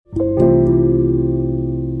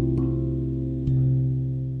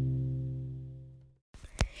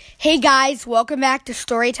Hey guys, welcome back to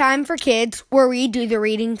Storytime for Kids, where we do the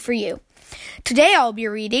reading for you. Today I'll be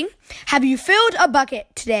reading Have You Filled a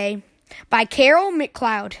Bucket Today by Carol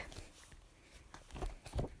McCloud.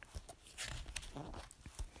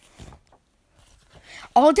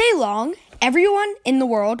 All day long, everyone in the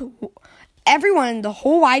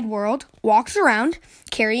whole wide world walks around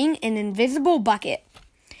carrying an invisible bucket.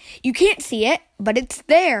 You can't see it, but it's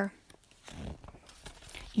there.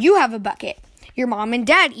 You have a bucket. Your mom and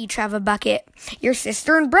dad each have a bucket. Your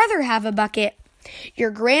sister and brother have a bucket. Your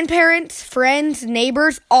grandparents, friends,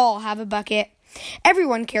 neighbors all have a bucket.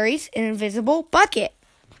 Everyone carries an invisible bucket.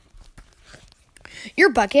 Your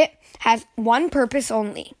bucket has one purpose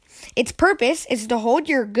only. Its purpose is to hold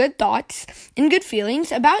your good thoughts and good feelings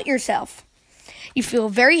about yourself. You feel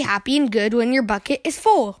very happy and good when your bucket is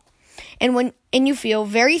full, and you feel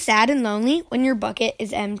very sad and lonely when your bucket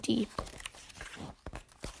is empty.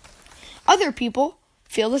 Other people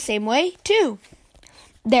feel the same way, too.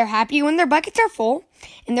 They're happy when their buckets are full,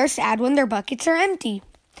 and they're sad when their buckets are empty.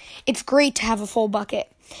 It's great to have a full bucket,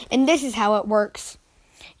 and this is how it works.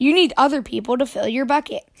 You need other people to fill your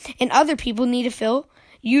bucket, and other people need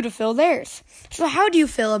you to fill theirs. So how do you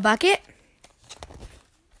fill a bucket?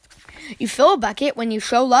 You fill a bucket when you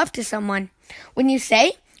show love to someone, when you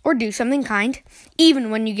say or do something kind, even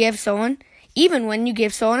when you give someone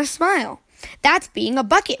a smile. That's being a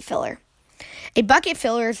bucket filler. A bucket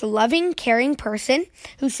filler is a loving, caring person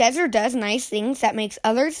who says or does nice things that makes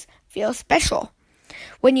others feel special.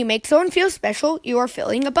 When you make someone feel special, you are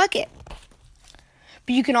filling a bucket.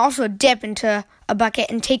 But you can also dip into a bucket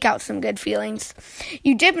and take out some good feelings.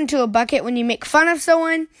 You dip into a bucket when you make fun of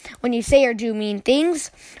someone, when you say or do mean things,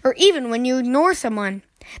 or even when you ignore someone.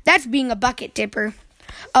 That's being a bucket dipper.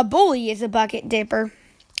 A bully is a bucket dipper.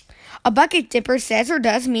 A bucket dipper says or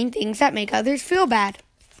does mean things that make others feel bad.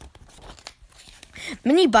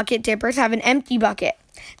 Many bucket dippers have an empty bucket.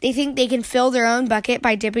 They think they can fill their own bucket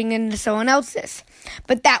by dipping into someone else's,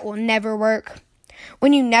 but that will never work.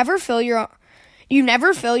 You never fill your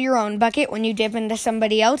own bucket when you dip into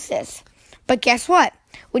somebody else's. But guess what?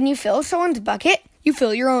 When you fill someone's bucket, you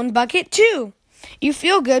fill your own bucket too. You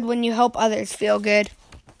feel good when you help others feel good.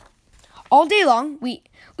 All day long, we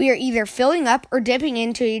are either filling up or dipping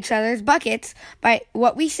into each other's buckets by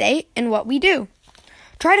what we say and what we do.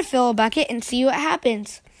 Try to fill a bucket and see what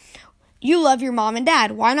happens. You love your mom and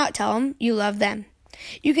dad. Why not tell them you love them?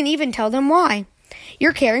 You can even tell them why.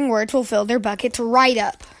 Your caring words will fill their buckets right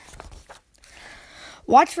up.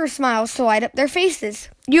 Watch for smiles to light up their faces.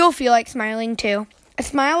 You'll feel like smiling too. A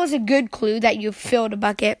smile is a good clue that you've filled a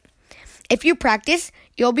bucket. If you practice,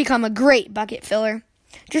 you'll become a great bucket filler.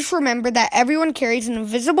 Just remember that everyone carries an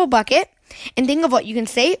invisible bucket and think of what you can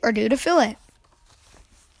say or do to fill it.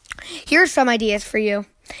 Here are some ideas for you.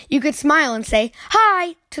 You could smile and say,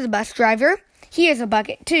 "Hi," to the bus driver. He has a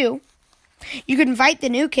bucket too. You could invite the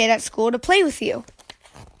new kid at school to play with you.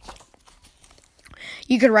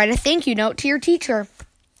 You could write a thank you note to your teacher.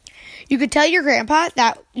 You could tell your grandpa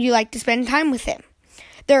that you like to spend time with him.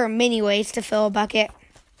 There are many ways to fill a bucket.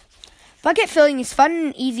 Bucket filling is fun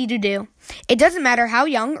and easy to do. It doesn't matter how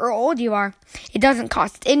young or old you are. It doesn't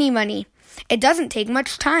cost any money. It doesn't take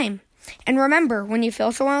much time. And remember, when you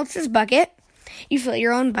fill someone else's bucket, you fill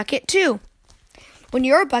your own bucket too. When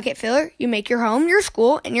you're a bucket filler, you make your home, your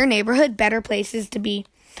school, and your neighborhood better places to be.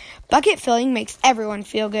 Bucket filling makes everyone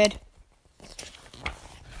feel good.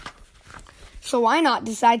 So why not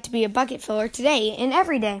decide to be a bucket filler today and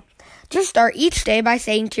every day? Just start each day by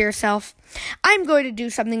saying to yourself, "I'm going to do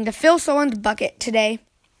something to fill someone's bucket today."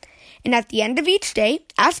 And at the end of each day,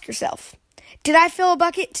 ask yourself, "Did I fill a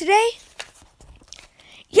bucket today?"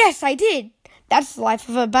 Yes, I did. That's the life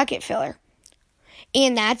of a bucket filler.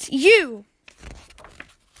 And that's you.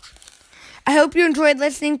 I hope you enjoyed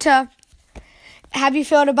listening to Have You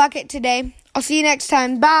Filled a Bucket Today. I'll see you next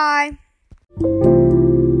time. Bye.